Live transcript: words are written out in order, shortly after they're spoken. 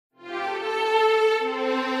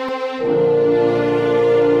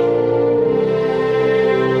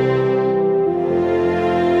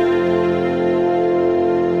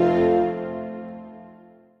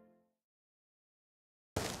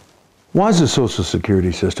Why is the Social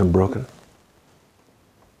Security system broken?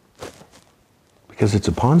 Because it's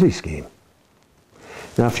a Ponzi scheme.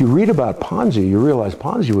 Now, if you read about Ponzi, you realize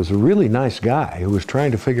Ponzi was a really nice guy who was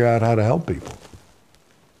trying to figure out how to help people.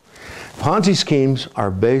 Ponzi schemes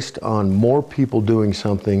are based on more people doing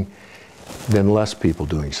something than less people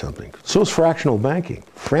doing something. So is fractional banking.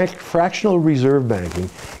 Fractional reserve banking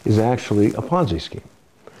is actually a Ponzi scheme.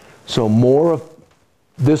 So more of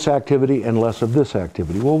this activity and less of this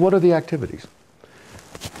activity. Well, what are the activities?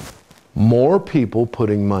 More people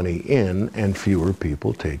putting money in and fewer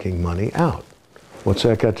people taking money out. What's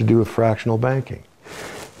that got to do with fractional banking?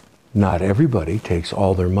 Not everybody takes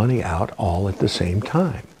all their money out all at the same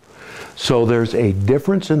time. So there's a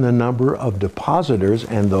difference in the number of depositors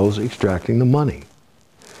and those extracting the money.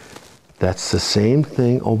 That's the same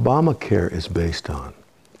thing ObamaCare is based on.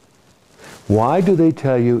 Why do they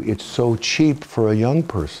tell you it's so cheap for a young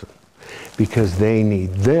person? Because they need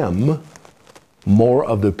them, more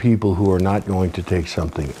of the people who are not going to take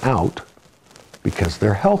something out, because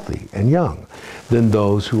they're healthy and young, than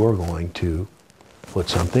those who are going to put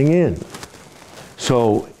something in.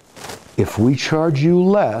 So if we charge you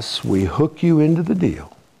less, we hook you into the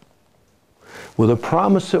deal with a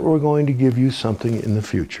promise that we're going to give you something in the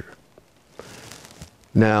future.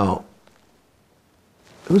 Now,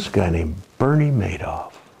 there was a guy named Bernie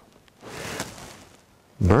Madoff.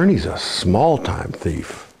 Bernie's a small-time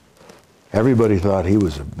thief. Everybody thought he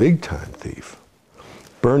was a big-time thief.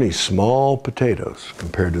 Bernie's small potatoes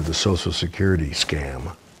compared to the Social Security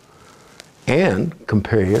scam, and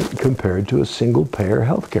compared to a single-payer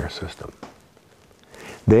healthcare system.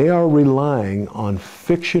 They are relying on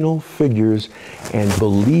fictional figures and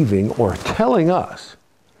believing or telling us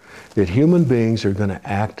that human beings are going to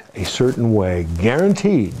act a certain way,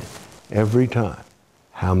 guaranteed, every time.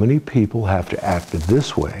 How many people have to act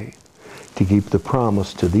this way to keep the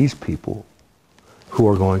promise to these people who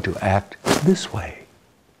are going to act this way?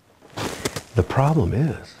 The problem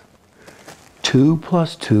is, 2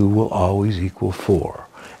 plus 2 will always equal 4.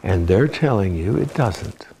 And they're telling you it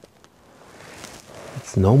doesn't.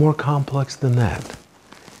 It's no more complex than that.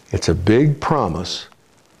 It's a big promise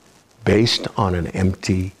based on an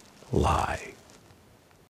empty lie.